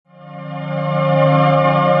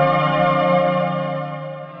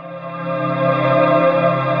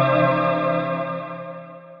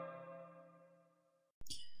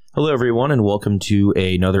Hello, everyone, and welcome to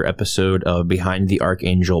another episode of Behind the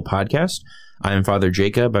Archangel podcast. I'm Father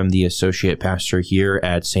Jacob. I'm the associate pastor here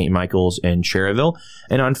at St. Michael's in Cherryville.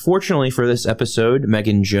 And unfortunately for this episode,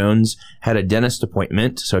 Megan Jones had a dentist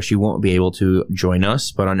appointment, so she won't be able to join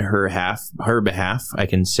us. But on her behalf, I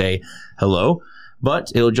can say hello.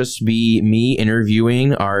 But it'll just be me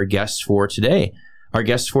interviewing our guests for today. Our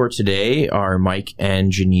guests for today are Mike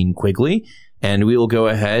and Janine Quigley. And we will go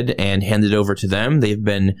ahead and hand it over to them. They've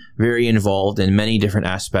been very involved in many different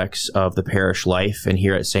aspects of the parish life and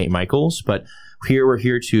here at St. Michael's. But we're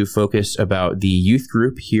here to focus about the youth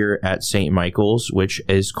group here at St. Michael's, which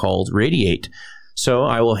is called Radiate. So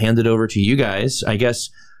I will hand it over to you guys. I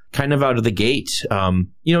guess kind of out of the gate,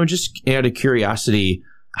 just out of curiosity,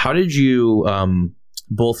 how did you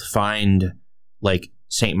both find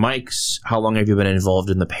St. Mike's? How long have you been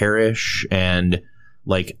involved in the parish? And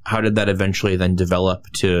how did that eventually then develop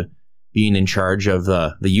to being in charge of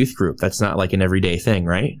the youth group? That's not like an everyday thing,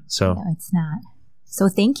 right? So no, it's not. So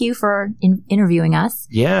thank you for interviewing us.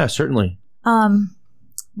 Yeah, certainly.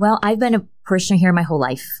 Well, I've been a parishioner here my whole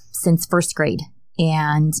life, since first grade.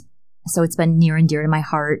 And so it's been near and dear to my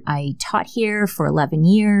heart. I taught here for 11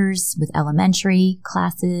 years with elementary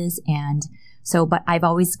classes. But I've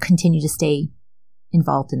always continued to stay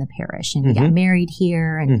involved in the parish. And we got married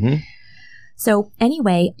here. And so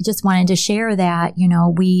anyway, just wanted to share that,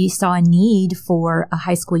 we saw a need for a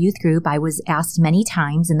high school youth group. I was asked many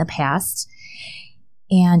times in the past,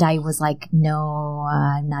 and I was like, no,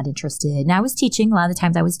 I'm not interested. And I was teaching. A lot of the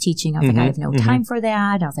times I was teaching. I was like, I have no time for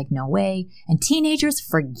that. And I was like, no way. And teenagers,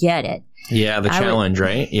 forget it. Yeah, the challenge,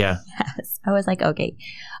 right? Yeah. Yes. I was like, okay,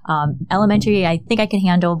 elementary, I think I can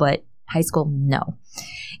handle, but high school, no.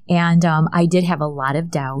 And I did have a lot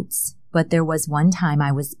of doubts, but there was one time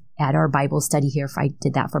I was at our Bible study here. I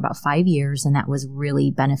did that for about 5 years, and that was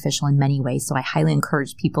really beneficial in many ways. So I highly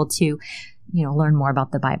encourage people to, learn more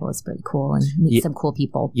about the Bible. It's pretty cool and meet some cool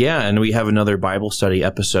people. Yeah, and we have another Bible study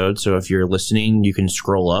episode. So if you're listening, you can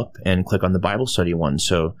scroll up and click on the Bible study one.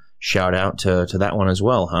 So shout out to that one as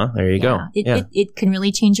well, huh? There you go. It can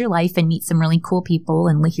really change your life and meet some really cool people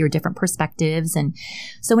and hear different perspectives. And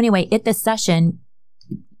so anyway, at this session,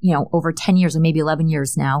 over 10 years or maybe 11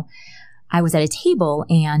 years now, I was at a table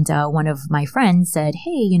and one of my friends said,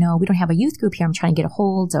 hey, we don't have a youth group here. I'm trying to get a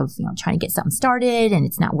hold of, trying to get something started and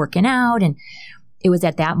it's not working out. And it was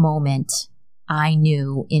at that moment I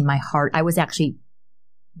knew in my heart, I was actually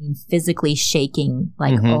physically shaking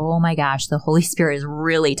oh my gosh, the Holy Spirit is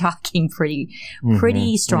really talking pretty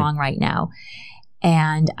strong right now.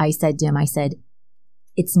 And I said to him,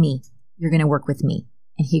 it's me. You're going to work with me.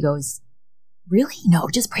 And he goes, really? No,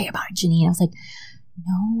 just pray about it, Janine. I was like,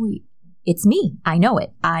 no, it's me. I know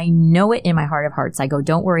it. I know it in my heart of hearts. I go,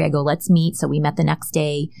 don't worry. I go, let's meet. So we met the next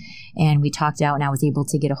day and we talked out and I was able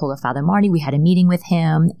to get a hold of Father Marty. We had a meeting with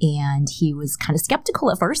him and he was kind of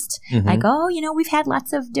skeptical at first. Like, we've had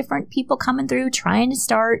lots of different people coming through trying to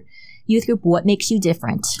start youth group. What makes you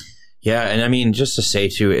different? Yeah. And just to say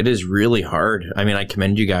too, it is really hard. I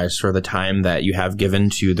commend you guys for the time that you have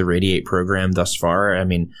given to the Radiate program thus far.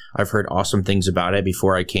 I've heard awesome things about it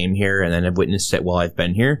before I came here and then I've witnessed it while I've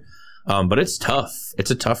been here. But it's tough. It's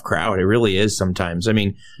a tough crowd. It really is sometimes.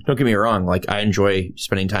 Don't get me wrong. I enjoy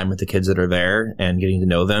spending time with the kids that are there and getting to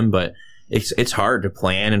know them, but it's hard to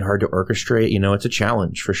plan and hard to orchestrate. It's a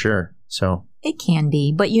challenge for sure. So it can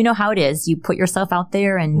be, but you know how it is. You put yourself out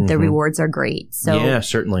there and the rewards are great. So yeah,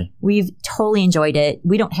 certainly. We've totally enjoyed it.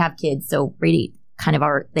 We don't have kids, so Radiate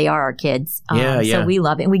they are our kids. So we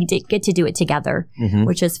love it. And we get to do it together,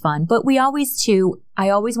 which is fun. But I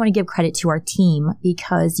always want to give credit to our team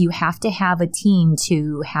because you have to have a team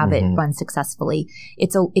to have it run successfully.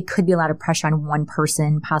 It could be a lot of pressure on one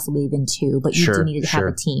person, possibly even two, but you do need to have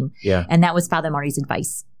a team. Yeah. And that was Father Marty's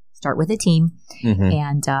advice. Start with a team.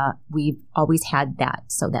 And we've always had that.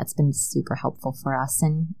 So that's been super helpful for us.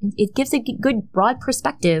 And it gives a good broad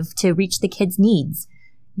perspective to reach the kids' needs.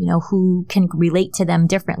 Who can relate to them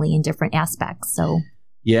differently in different aspects. So,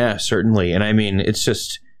 yeah, certainly. And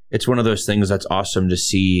it's one of those things that's awesome to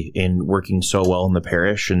see in working so well in the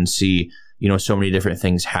parish and see, so many different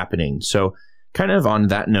things happening. So kind of on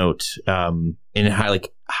that note, in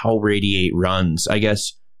how Radiate runs, I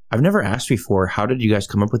guess I've never asked before, how did you guys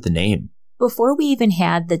come up with the name? Before we even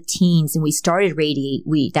had the teens and we started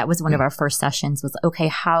Radiate, that was one of our first sessions was, okay,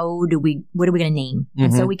 what are we going to name?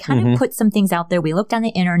 And so we kind of put some things out there. We looked on the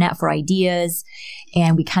internet for ideas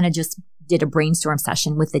and we kind of just did a brainstorm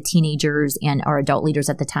session with the teenagers and our adult leaders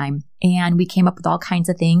at the time. And we came up with all kinds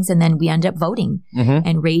of things and then we ended up voting.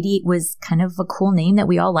 And Radiate was kind of a cool name that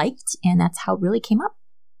we all liked. And that's how it really came up.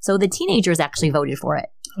 So the teenagers actually voted for it.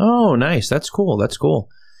 Oh, nice. That's cool.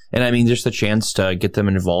 And I mean, just the chance to get them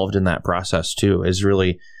involved in that process too is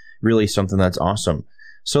really, really something that's awesome.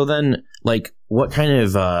 So then, like, what kind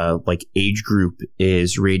of like age group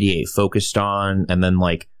is Radiate focused on? And then,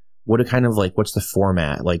 like, what's the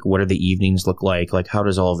format? Like, what do the evenings look like? Like, how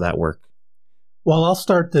does all of that work? Well, I'll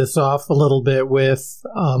start this off a little bit with,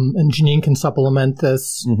 and Janine can supplement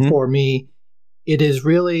this for me. It is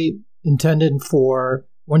really intended for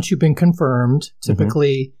once you've been confirmed,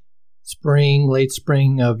 typically spring, late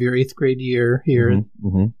spring of your 8th grade year here at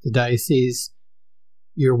the diocese,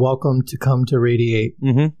 you're welcome to come to Radiate.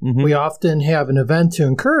 We often have an event to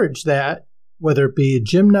encourage that, whether it be a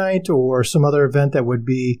gym night or some other event that would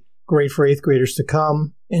be great for 8th graders to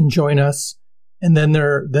come and join us. And then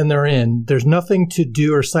they're in. There's nothing to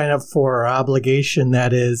do or sign up for or obligation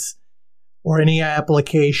that is, or any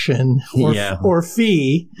application or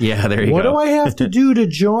fee. Yeah, there you go. What do I have to do to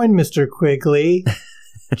join, Mr. Quigley?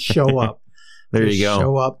 Show up. There you go.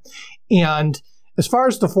 Show up. And as far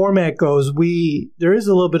as the format goes, there is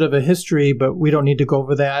a little bit of a history, but we don't need to go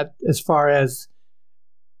over that. As far as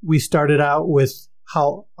we started out with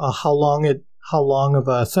how long of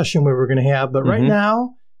a session we were going to have, but right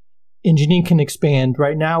now, and Janine can expand.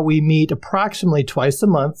 Right now, we meet approximately twice a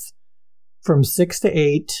month from 6 to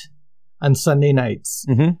 8 on Sunday nights.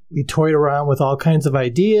 We toyed around with all kinds of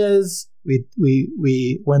ideas.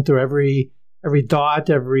 We went through every thought,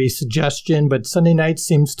 every suggestion, but Sunday night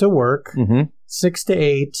seems to work. 6 to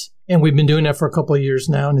 8, and we've been doing that for a couple of years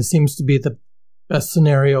now, and it seems to be the best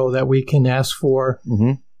scenario that we can ask for.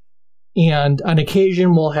 And on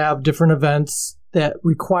occasion, we'll have different events that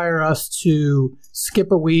require us to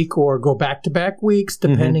skip a week or go back-to-back weeks,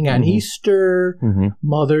 depending on Easter,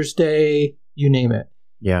 Mother's Day, you name it.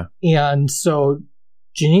 Yeah. And so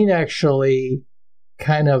Janine actually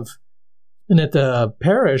kind of been at the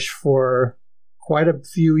parish for quite a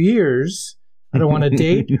few years. I don't want to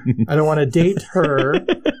date her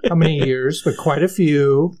how many years, but quite a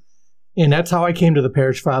few. And that's how I came to the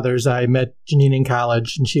Parish Fathers. I met Janine in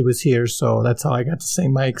college, and she was here, so that's how I got to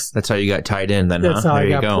St. Mike's. That's how you got tied in then, That's how I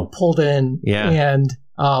got pulled in. Yeah. And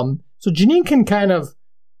so Janine can kind of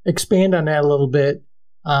expand on that a little bit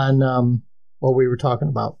on what we were talking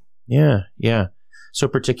about. Yeah, yeah. So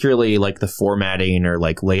particularly like the formatting or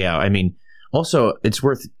like layout. I mean, also it's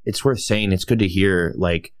worth saying, it's good to hear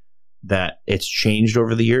like that it's changed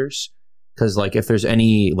over the years, because like if there's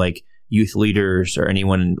any like youth leaders or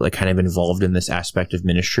anyone like kind of involved in this aspect of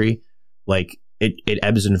ministry, like it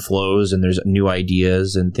ebbs and flows, and there's new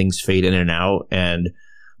ideas and things fade in and out, and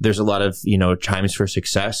there's a lot of, times for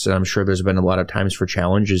success, and I'm sure there's been a lot of times for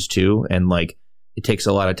challenges too, and like it takes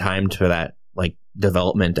a lot of time for that like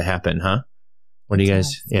development to happen, huh? What do you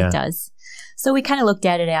guys? Yeah, it does. So we kind of looked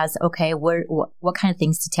at it as, okay, what kind of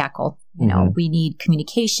things to tackle? We need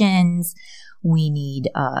communications, we need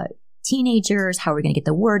teenagers. How are we going to get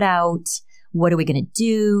the word out? What are we going to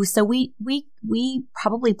do? So we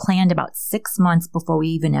probably planned about 6 months before we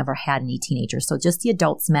even ever had any teenagers. So just the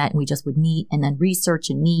adults met, and we just would meet and then research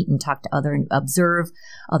and meet and talk to and observe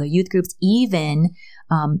other youth groups, even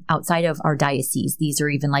outside of our diocese. These are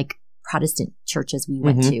even like Protestant churches we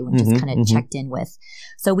went to and just kind of checked in with.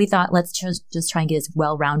 So we thought, let's just try and get as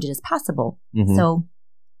well-rounded as possible. So,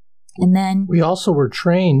 and then we also were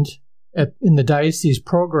trained in the diocese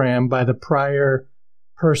program by the prior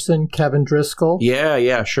person, Kevin Driscoll.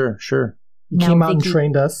 Yeah, sure. He came out and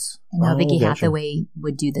trained us. And now Vicki Hathaway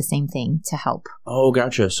would do the same thing to help. Oh,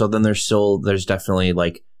 gotcha. So then there's definitely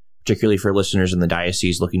like, particularly for listeners in the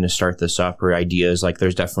diocese looking to start this up or ideas, like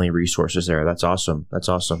there's definitely resources there. That's awesome.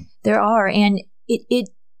 There are. And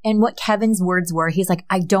and what Kevin's words were, he's like,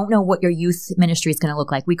 I don't know what your youth ministry is going to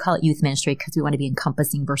look like. We call it youth ministry because we want to be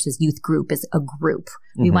encompassing versus youth group is a group.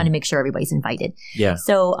 We want to make sure everybody's invited. Yeah.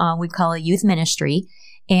 So we call it youth ministry.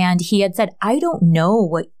 And he had said, I don't know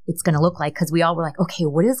what it's going to look like, because we all were like, okay,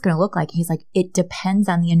 what is it going to look like? He's like, it depends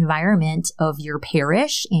on the environment of your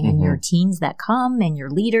parish and your teens that come and your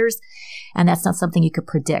leaders. And that's not something you could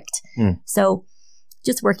predict. So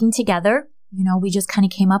just working together, we just kind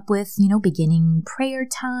of came up with, beginning prayer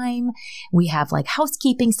time. We have like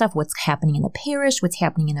housekeeping stuff, what's happening in the parish, what's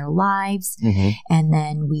happening in their lives. And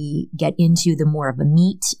then we get into the more of a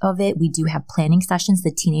meat of it. We do have planning sessions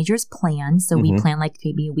that teenagers plan. So we plan like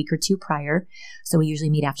maybe a week or two prior. So we usually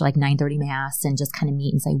meet after like 9:30 Mass and just kind of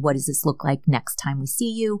meet and say, what does this look like next time we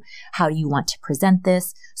see you? How do you want to present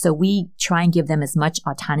this? So we try and give them as much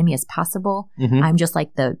autonomy as possible. I'm just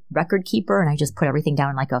like the record keeper, and I just put everything down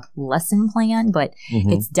in like a lesson plan. plan, but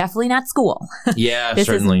it's definitely not school. Yeah, This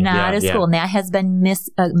certainly. is not a school. And that has been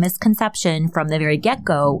a misconception from the very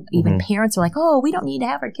get-go. Even parents are like, oh, we don't need to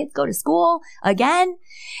have our kids go to school again.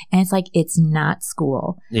 And it's like, it's not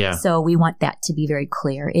school. Yeah. So we want that to be very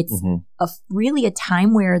clear. It's really a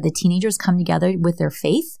time where the teenagers come together with their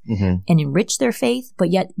faith and enrich their faith, but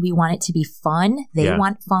yet we want it to be fun. They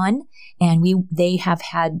want fun. And they have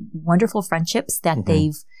had wonderful friendships that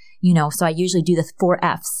they've, so I usually do the 4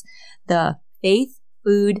 F's, the faith,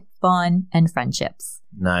 food, fun, and friendships.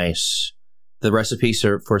 Nice. The recipes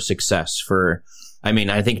are for success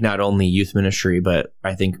I think not only youth ministry, but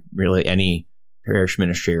I think really any parish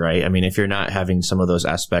ministry, right? I mean, if you're not having some of those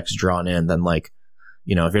aspects drawn in, then if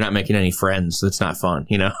you're not making any friends, it's not fun,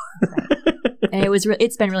 And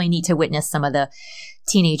it's been really neat to witness some of the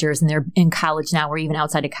teenagers, and they're in college now or even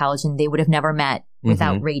outside of college, and they would have never met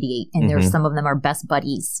without Radiate. And there's some of them are best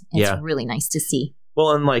buddies. It's really nice to see.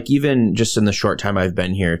 Well, and even just in the short time I've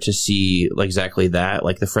been here to see exactly that,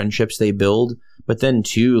 the friendships they build, but then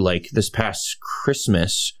too, this past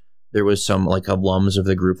Christmas, there was some alums of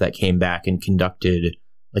the group that came back and conducted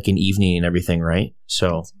an evening and everything, right?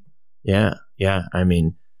 So yeah. I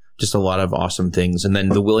mean, just a lot of awesome things. And then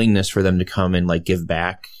the willingness for them to come and give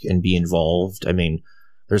back and be involved. I mean,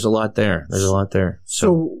 there's a lot there.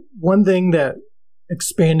 So one thing that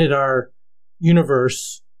expanded our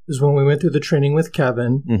universe is when we went through the training with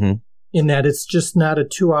Kevin, in that it's just not a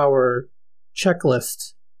 2-hour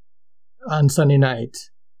checklist on Sunday night.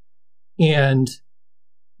 And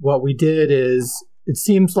what we did is, it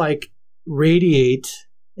seems like Radiate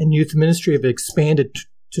and youth ministry have expanded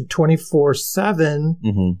to 24/7,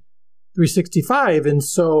 365. And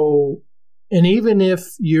so, and even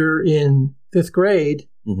if you're in 5th grade,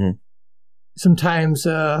 sometimes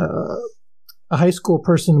a high school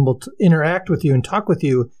person will interact with you and talk with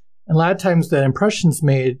you. And a lot of times the impression's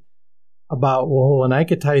made about, well, when I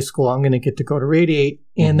get to high school, I'm going to get to go to Radiate.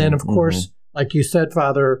 And then, of course, like you said,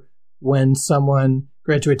 Father, when someone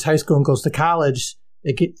graduates high school and goes to college,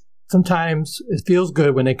 sometimes it feels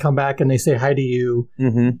good when they come back and they say hi to you,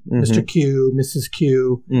 Mr. Q, Mrs.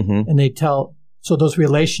 Q, and they tell. So those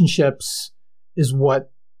relationships is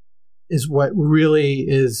what really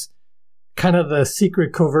is kind of the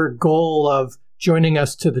secret covert goal of joining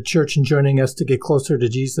us to the church and joining us to get closer to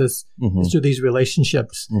Jesus is through these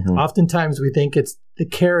relationships. Oftentimes we think it's the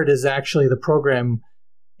carrot is actually the program,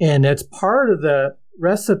 and that's part of the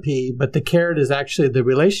recipe, but the carrot is actually the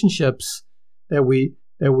relationships that we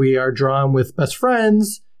are drawn with best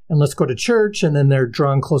friends, and let's go to church, and then they're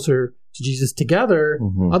drawn closer to Jesus together.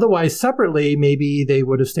 Otherwise, separately, maybe they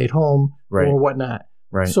would have stayed home or whatnot.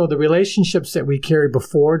 Right. So the relationships that we carry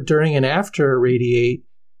before, during, and after Radiate,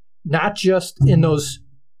 not just in those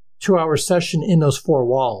 2-hour session in those 4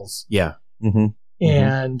 walls. Yeah.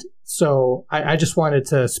 And so I just wanted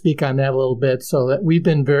to speak on that a little bit, so that we've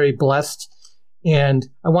been very blessed. And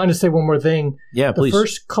I wanted to say one more thing. Yeah, please. The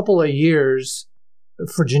first couple of years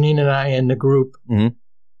for Janine and I and the group,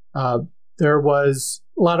 there was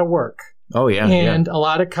a lot of work. Oh, yeah. And a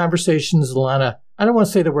lot of conversations, a lot of, I don't want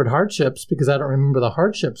to say the word hardships because I don't remember the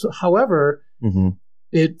hardships. However,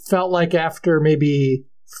 it felt like after maybe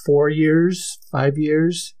 4 years, 5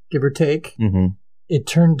 years, give or take, it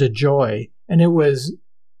turned to joy. And it was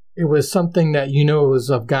something that it was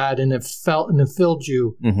of God, and it felt and it filled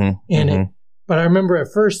you. But I remember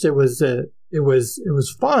at first it was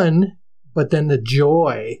fun, but then the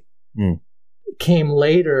joy came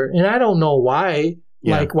later, and I don't know why.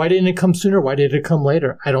 Why didn't it come sooner? Why did it come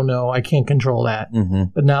later? I don't know. I can't control that.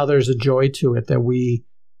 But now there's a joy to it that we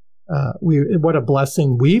what a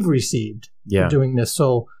blessing we've received for doing this.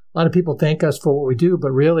 So a lot of people thank us for what we do,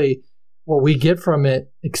 but really what we get from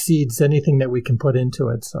it exceeds anything that we can put into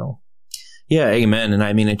it. So. Yeah, amen. And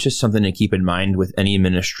I mean, it's just something to keep in mind with any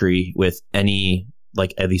ministry, with any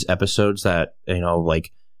these episodes that,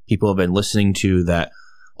 people have been listening to, that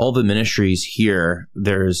all the ministries here,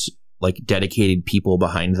 there's dedicated people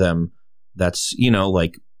behind them. That's,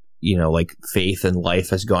 faith and life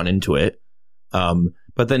has gone into it.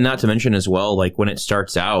 But then not to mention as well, when it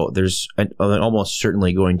starts out, there's almost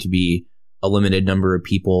certainly going to be a limited number of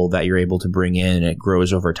people that you're able to bring in, and it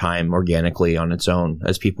grows over time organically on its own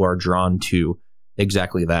as people are drawn to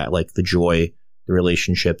exactly that, the joy, the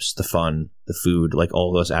relationships, the fun, the food,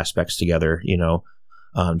 all those aspects together,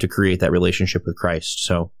 to create that relationship with Christ.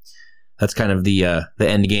 So that's kind of the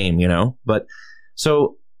end game, But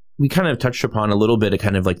so we kind of touched upon a little bit of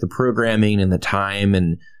kind of the programming and the time,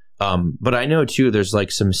 and but I know too there's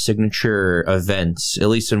some signature events, at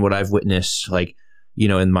least in what I've witnessed,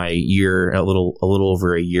 in my year, a little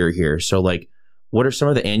over a year here. So what are some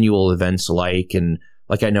of the annual events like, and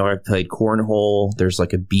Like I know I've played cornhole. There's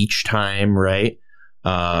like a beach time, right?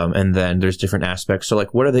 And then there's different aspects. So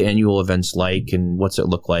like, what are the annual events like, and what's it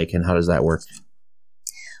look like, and how does that work?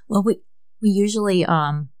 Well, we usually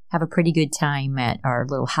have a pretty good time at our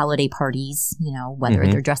little holiday parties, whether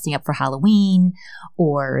they're dressing up for Halloween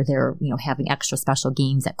or they're, having extra special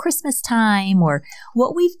games at Christmas time, or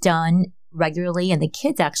what we've done regularly. And the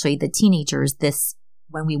kids, actually, the teenagers,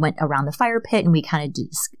 when we went around the fire pit and we kind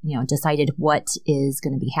of, decided what is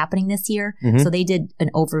going to be happening this year. So they did an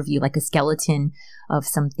overview, like a skeleton of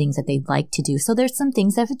some things that they'd like to do. So there's some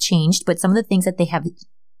things that have changed, but some of the things that they have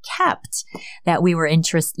kept that we were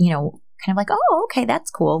interested, kind of like, oh, okay,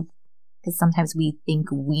 that's cool. Because sometimes we think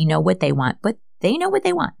we know what they want, but they know what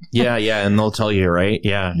they want. Yeah. And they'll tell you, right?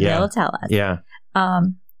 Yeah. They'll tell us. Yeah.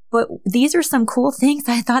 But these are some cool things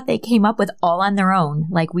I thought they came up with all on their own.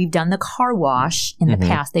 Like we've done the car wash in the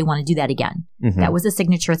past. They want to do that again. That was a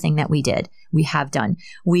signature thing that we did. We have done.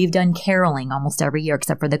 We've done caroling almost every year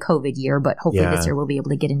except for the COVID year. But hopefully this year we'll be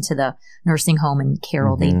able to get into the nursing home and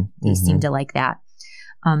carol. They seem to like that.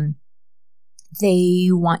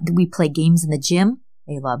 We play games in the gym.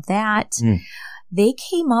 They love that. They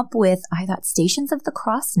came up with, I thought, Stations of the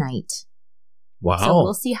Cross night. Wow. So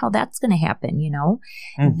we'll see how that's going to happen,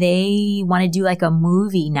 They want to do like a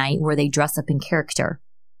movie night where they dress up in character.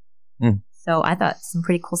 So I thought some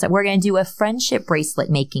pretty cool stuff. We're going to do a friendship bracelet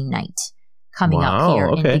making night coming up here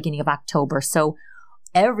in the beginning of October. So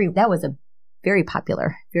that was a very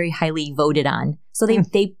popular, very highly voted on. So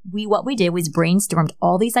what we did was brainstormed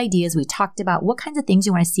all these ideas. We talked about what kinds of things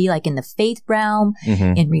you want to see, like in the faith realm,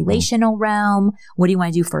 in relational realm. What do you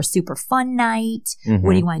want to do for a super fun night?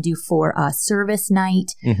 What do you want to do for a service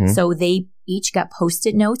night? So they each got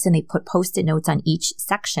Post-it notes, and they put Post-it notes on each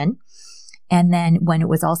section. And then when it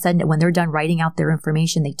was all said, when they're done writing out their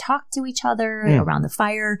information, they talked to each other around the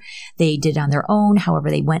fire. They did it on their own. However,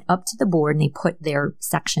 they went up to the board and they put their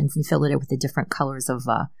sections and filled it with the different colors of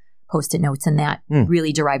Post-it notes. And that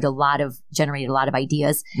really generated a lot of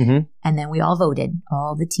ideas. And then we all voted.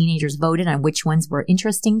 All the teenagers voted on which ones were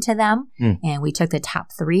interesting to them. And we took the top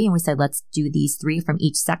 3 and we said, let's do these 3 from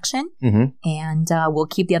each section. And we'll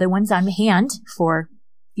keep the other ones on hand for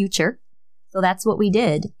future. So that's what we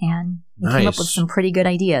did, and we came up with some pretty good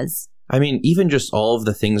ideas. I mean, even just all of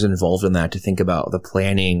the things involved in that, to think about the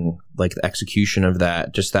planning, like the execution of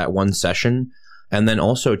that, just that one session, and then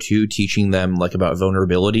also too teaching them like about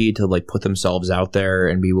vulnerability, to like put themselves out there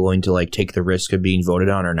and be willing to like take the risk of being voted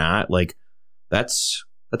on or not. Like that's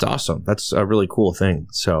awesome. That's a really cool thing.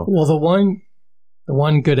 So, well, the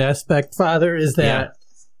one good aspect, Father, is that,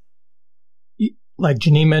 like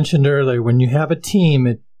Janine mentioned earlier, when you have a team,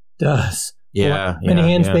 it does. Many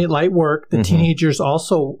hands make light work. The teenagers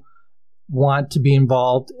also want to be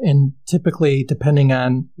involved, and typically, depending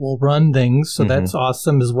on, will run things. So that's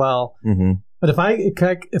awesome as well. But if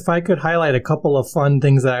I could highlight a couple of fun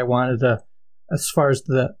things that I wanted to, as far as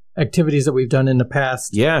the activities that we've done in the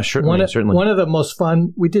past. Yeah, certainly. One of the most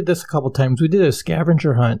fun, we did this a couple times. We did a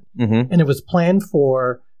scavenger hunt, and it was planned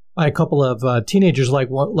for by a couple of teenagers, like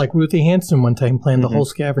Ruthie Hansen one time planned the whole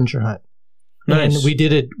scavenger hunt. Nice. And we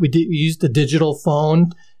used the digital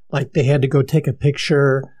phone. Like they had to go take a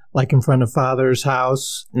picture, like in front of Father's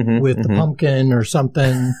house with the pumpkin or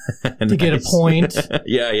something to get a point.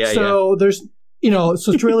 So there's, so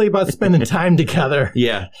it's really about spending time together.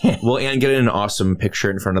 Yeah. Well, and getting an awesome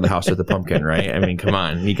picture in front of the house with the pumpkin, right? I mean, come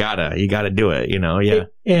on, you gotta do it, Yeah.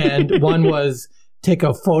 And one was take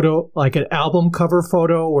a photo, like an album cover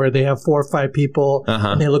photo where they have 4 or 5 people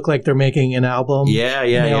and they look like they're making an album. Yeah.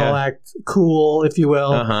 And they all act cool, if you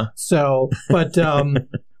will. So, but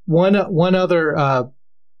one other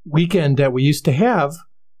weekend that we used to have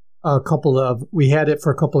we had it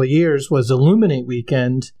for a couple of years, was Illuminate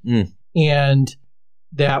Weekend. And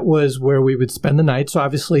that was where we would spend the night. So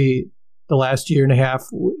obviously the last year and a half,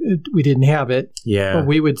 we didn't have it. Yeah. But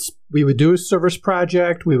we would do a service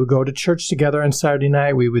project. We would go to church together on Saturday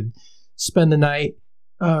night. We would spend the night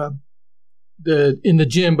in the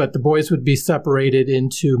gym, but the boys would be separated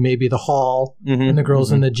into maybe the hall and the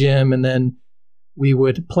girls in the gym. And then we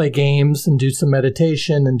would play games and do some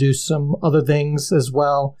meditation and do some other things as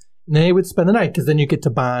well. And they would spend the night, because then you get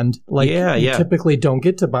to bond. You typically don't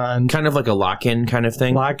get to bond. Kind of like a lock-in kind of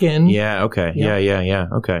thing? Lock-in. Yeah, okay. Yeah.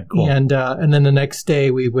 Okay, cool. And then the next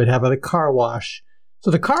day we would have a car wash.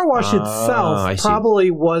 So the car wash itself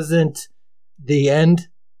probably wasn't the end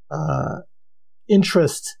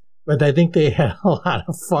interest, but I think they had a lot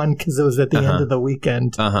of fun because it was at the end of the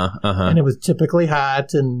weekend. And it was typically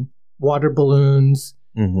hot, and water balloons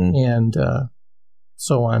and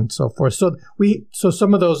so on and so forth. So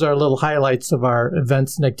some of those are little highlights of our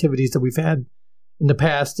events and activities that we've had in the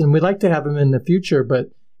past, and we'd like to have them in the future, but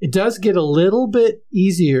it does get a little bit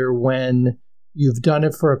easier when you've done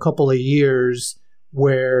it for a couple of years,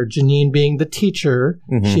 where Janine, being the teacher,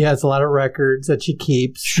 she has a lot of records that she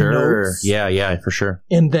keeps. Sure. Notes. Yeah, for sure.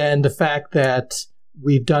 And then the fact that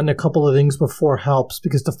we've done a couple of things before helps,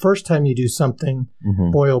 because the first time you do something,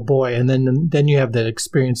 boy, oh boy, and then you have that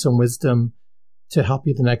experience and wisdom to help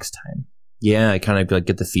you the next time. Yeah, I kind of like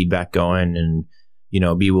get the feedback going and,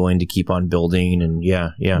 be willing to keep on building. And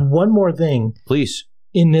yeah. One more thing. Please.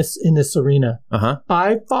 In this arena.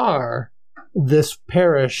 By far, this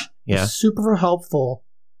parish is super helpful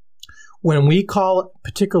when we call,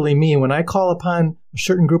 particularly me, when I call upon a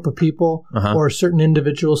certain group of people or certain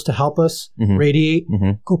individuals to help us radiate,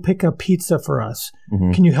 go pick up pizza for us.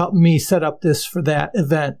 Can you help me set up this for that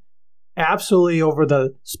event? Absolutely. Over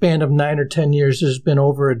the span of 9 or 10 years, there's been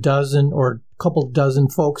over a dozen or a couple dozen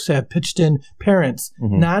folks that have pitched in, parents,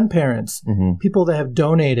 non-parents, people that have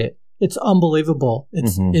donated. It's unbelievable.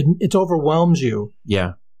 It overwhelms you.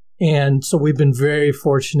 Yeah. And so we've been very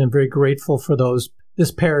fortunate and very grateful for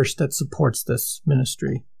this parish that supports this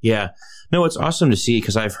ministry. Yeah. No, it's awesome to see,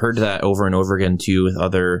 because I've heard that over and over again too with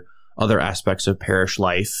other aspects of parish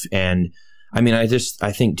life. And I mean, I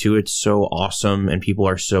think too, it's so awesome, and people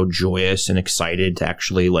are so joyous and excited to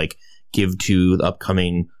actually like give to the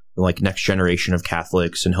upcoming like next generation of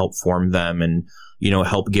Catholics and help form them and,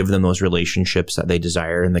 help give them those relationships that they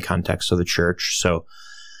desire in the context of the church. So,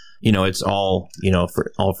 it's all,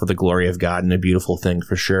 for the glory of God, and a beautiful thing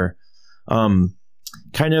for sure.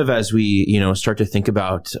 Kind of as we, start to think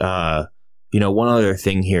about, one other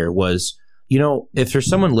thing here was, if there's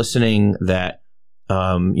someone listening that,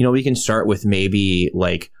 we can start with maybe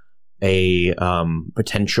like a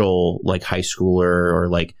potential like high schooler or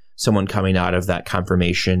like someone coming out of that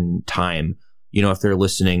confirmation time, if they're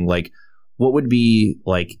listening, like what would be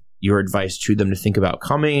like your advice to them to think about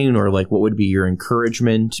coming, or like what would be your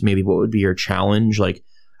encouragement? Maybe what would be your challenge? Like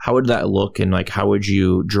how would that look, and like how would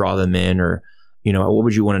you draw them in, or what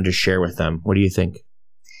would you want to share with them? What do you think?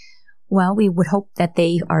 Well, we would hope that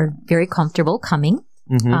they are very comfortable coming,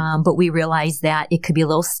 but we realize that it could be a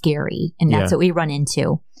little scary, and that's what we run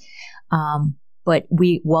into. But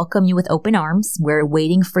we welcome you with open arms. We're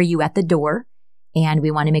waiting for you at the door. And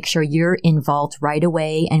we want to make sure you're involved right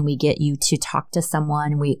away, and we get you to talk to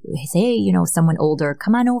someone. We say, hey, someone older,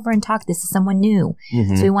 come on over and talk. This is someone new.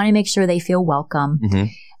 So we want to make sure they feel welcome.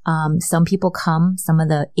 Some people come, some of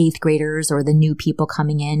the 8th graders or the new people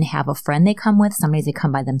coming in have a friend they come with. Sometimes they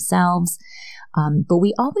come by themselves. But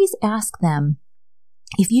we always ask them,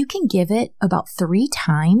 if you can give it about 3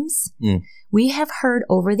 times. We have heard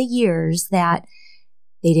over the years that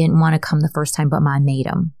they didn't want to come the first time, but mom made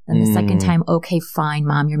them. And the second time, okay, fine,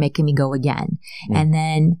 mom, you're making me go again. And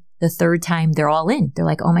then the third time, they're all in. They're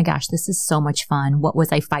like, oh my gosh, this is so much fun. What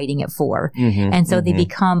was I fighting it for? And so they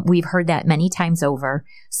become, we've heard that many times over.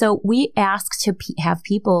 So we ask to have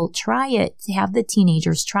people try it, to have the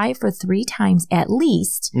teenagers try it for 3 times at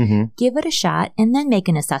least, give it a shot, and then make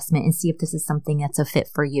an assessment and see if this is something that's a fit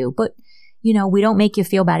for you. But, we don't make you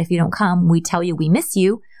feel bad if you don't come. We tell you we miss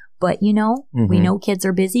you. But, we know kids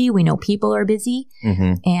are busy. We know people are busy.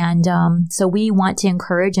 And so we want to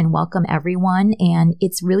encourage and welcome everyone. And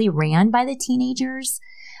it's really ran by the teenagers.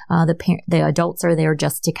 The adults are there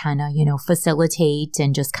just to kind of, facilitate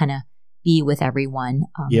and just kind of be with everyone.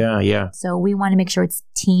 So we want to make sure it's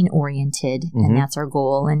teen oriented, and that's our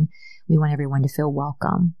goal. And we want everyone to feel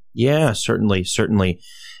welcome. Yeah, certainly.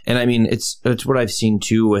 And I mean, it's what I've seen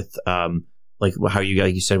too with, like how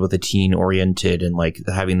you said with the teen oriented and like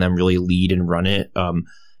having them really lead and run it.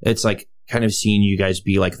 It's like kind of seeing you guys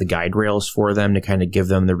be like the guide rails for them to kind of give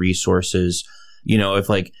them the resources. If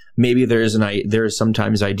like maybe there's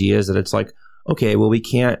sometimes ideas that it's like, okay, well, we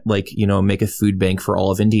can't like, make a food bank for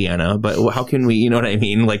all of Indiana, but how can we, you know what I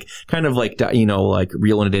mean? Like kind of like, like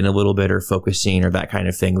reeling it in a little bit or focusing or that kind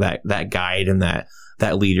of thing, that guide and that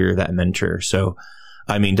leader, that mentor. So,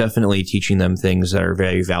 I mean, definitely teaching them things that are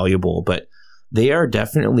very valuable, but they are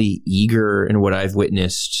definitely eager in what I've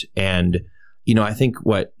witnessed. And, I think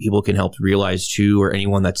what people can help realize too, or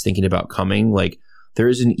anyone that's thinking about coming, like there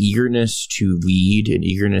is an eagerness to lead, an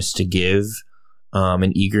eagerness to give,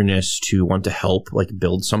 an eagerness to want to help, like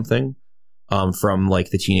build something, from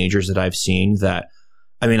like the teenagers that I've seen that,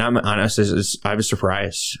 I mean, I'm honest, I was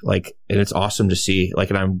surprised, like, and it's awesome to see, like,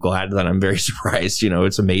 and I'm glad that I'm very surprised,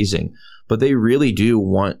 it's amazing, but they really do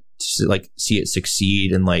want to like see it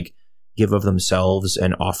succeed and like give of themselves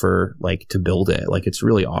and offer like to build it. Like it's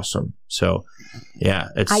really awesome. So yeah,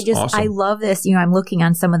 it's awesome. I love this. I'm looking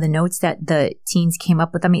on some of the notes that the teens came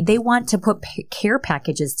up with. I mean, they want to put care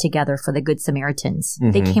packages together for the Good Samaritans.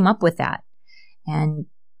 They came up with that. And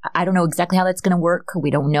I don't know exactly how that's going to work. We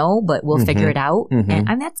don't know, but we'll figure it out.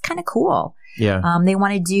 And that's kind of cool. Yeah. They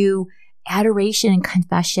want to do adoration and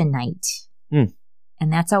confession night.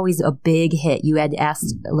 And that's always a big hit. You had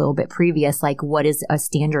asked a little bit previous, like, what is a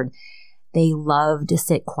standard? They love to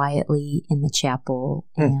sit quietly in the chapel,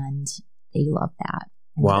 and they love that.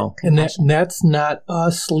 Wow. And that's not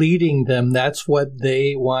us leading them. That's what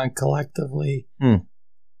they want collectively.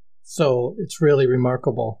 So it's really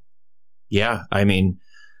remarkable. Yeah. I mean,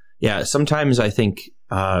 yeah, sometimes I think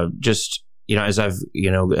just, as I've,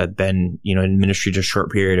 been, in ministry just a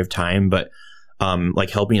short period of time, but like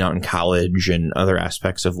helping out in college and other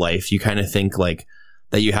aspects of life, you kind of think like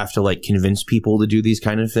that you have to like convince people to do these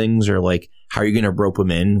kind of things, or like, how are you going to rope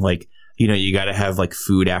them in? Like, you got to have like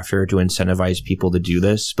food after to incentivize people to do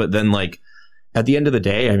this. But then like at the end of the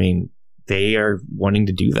day, I mean, they are wanting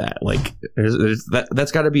to do that. Like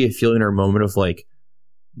that's got to be a feeling or a moment of like,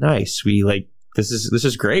 nice. We like, this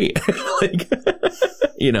is great. Like,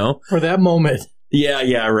 for that moment.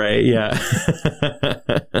 Yeah. Right. Yeah.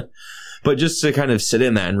 But just to kind of sit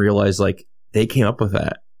in that and realize like they came up with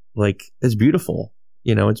that, like it's beautiful.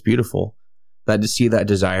 It's beautiful that to see that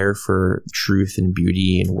desire for truth and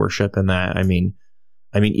beauty and worship, and that, I mean,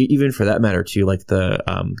 even for that matter too, like the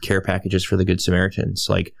care packages for the Good Samaritans,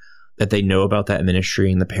 like that they know about that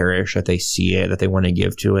ministry in the parish, that they see it, that they want to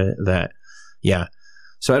give to it, that, yeah.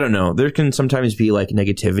 So I don't know. There can sometimes be like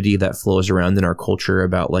negativity that flows around in our culture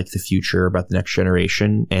about like the future, about the next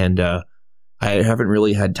generation. And I haven't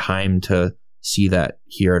really had time to see that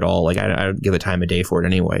here at all. Like I don't give the time of day for it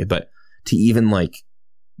anyway, but to even like,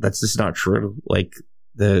 that's just not true. Like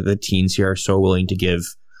the teens here are so willing to give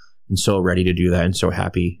and so ready to do that and so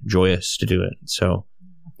happy, joyous to do it. So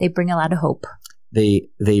they bring a lot of hope. They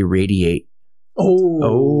radiate.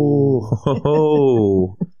 Oh.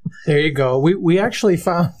 There you go. We actually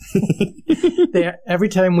found that every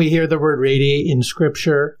time we hear the word radiate in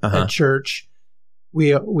Scripture at church,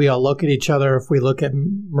 we all look at each other. If we look at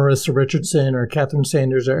Marissa Richardson or Catherine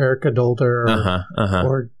Sanders or Erica Dolder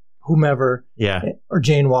or whomever, or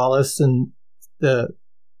Jane Wallace, and the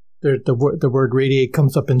word radiate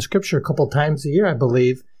comes up in Scripture a couple times a year, I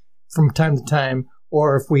believe, from time to time.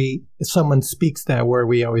 Or if someone speaks that word,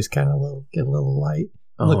 we always kind of get a little light.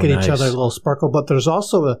 Look at each other, a little sparkle. But there's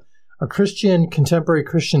also a contemporary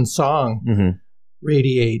Christian song,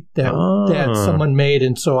 Radiate, that someone made.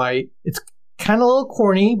 And so it's kind of a little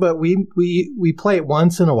corny, but we play it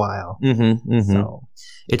once in a while. So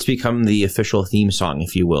it's become the official theme song,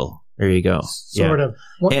 if you will. There you go. Sort of.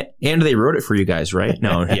 And they wrote it for you guys, right?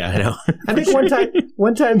 No, yeah, I know. I think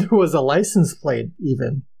one time there was a license plate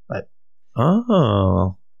even, but.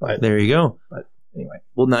 But there you go. But anyway.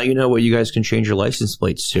 Well, now you know what you guys can change your license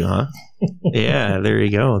plates to, huh? Yeah, there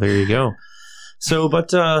you go. So,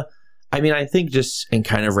 but I mean, I think just in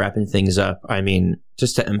kind of wrapping things up, I mean,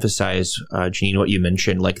 just to emphasize, Janine, what you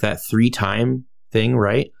mentioned, like that 3-time thing,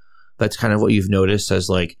 right? That's kind of what you've noticed as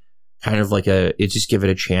like, kind of like just give it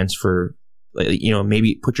a chance for,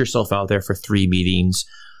 maybe put yourself out there for 3 meetings,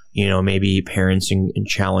 maybe parents and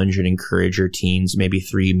challenge and encourage your teens. Maybe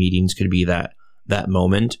 3 meetings could be that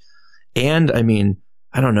moment. And I mean,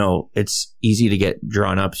 I don't know, it's easy to get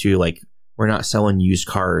drawn up to like, we're not selling used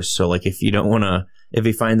cars. So like, if you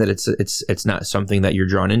find that it's not something that you're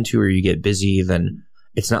drawn into, or you get busy, then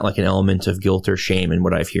it's not like an element of guilt or shame in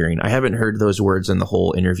what I'm hearing. I haven't heard those words in the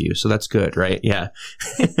whole interview. So that's good, right? Yeah.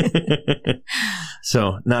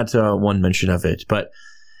 So not one mention of it, but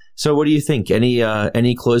so what do you think?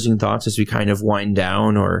 Any closing thoughts as we kind of wind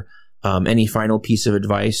down, or any final piece of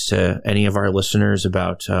advice to any of our listeners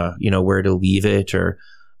about, where to leave it, or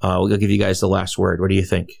we'll give you guys the last word. What do you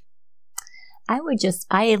think? I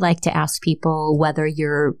like to ask people, whether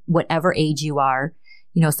you're whatever age you are,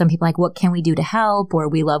 some people like, what can we do to help? Or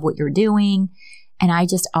we love what you're doing. And I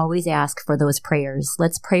just always ask for those prayers.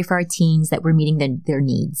 Let's pray for our teens that we're meeting their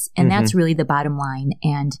needs. And that's really the bottom line.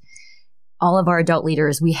 And all of our adult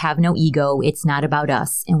leaders, we have no ego. It's not about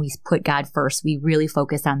us. And we put God first. We really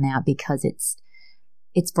focus on that because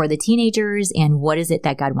it's for the teenagers. And what is it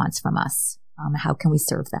that God wants from us? How can we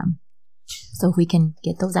serve them? So if we can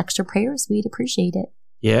get those extra prayers, we'd appreciate it.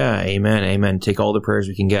 Yeah. Amen. Take all the prayers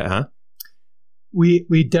we can get, huh?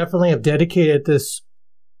 We definitely have dedicated this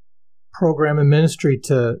program and ministry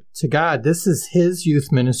to God. This is His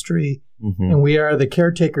youth ministry. And we are the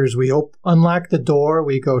caretakers. We unlock the door.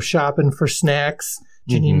 We go shopping for snacks.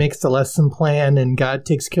 Ginny makes the lesson plan, and God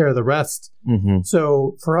takes care of the rest.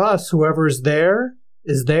 So for us, whoever's there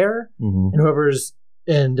is there, and whoever's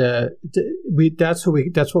that's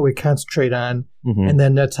what we concentrate on, and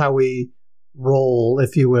then that's how we roll,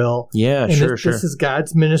 if you will. Yeah, and sure. This is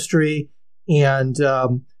God's ministry, And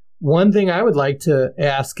one thing I would like to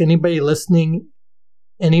ask anybody listening,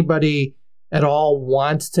 anybody at all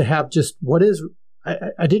wants to have just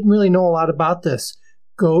I didn't really know a lot about this.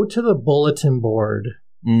 Go to the bulletin board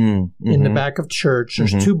in the back of church.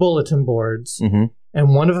 There's 2 bulletin boards,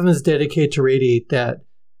 and one of them is dedicated to Radiate that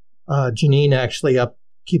Janine actually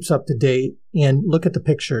keeps up to date. And look at the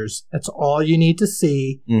pictures. That's all you need to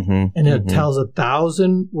see. And it tells a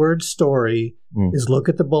 1,000-word story. Is look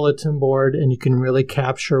at the bulletin board, and you can really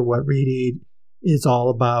capture what Radiate is all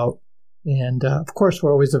about. And of course,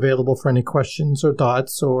 we're always available for any questions or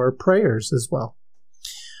thoughts or prayers as well.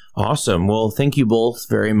 Awesome. Well, thank you both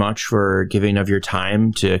very much for giving of your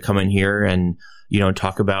time to come in here and,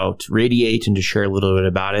 talk about Radiate and to share a little bit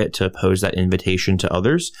about it, to pose that invitation to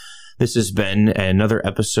others. This has been another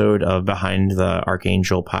episode of Behind the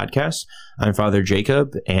Archangel podcast. I'm Father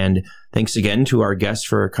Jacob, and thanks again to our guests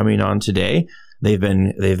for coming on today. They've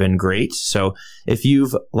been great. So if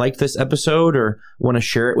you've liked this episode or want to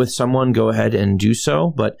share it with someone, go ahead and do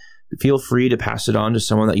so. But feel free to pass it on to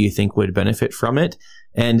someone that you think would benefit from it.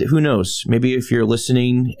 And who knows, maybe if you're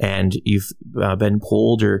listening and you've been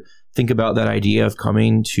pulled or think about that idea of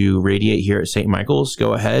coming to Radiate here at St. Michael's,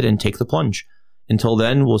 go ahead and take the plunge. Until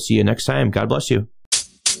then, we'll see you next time. God bless you.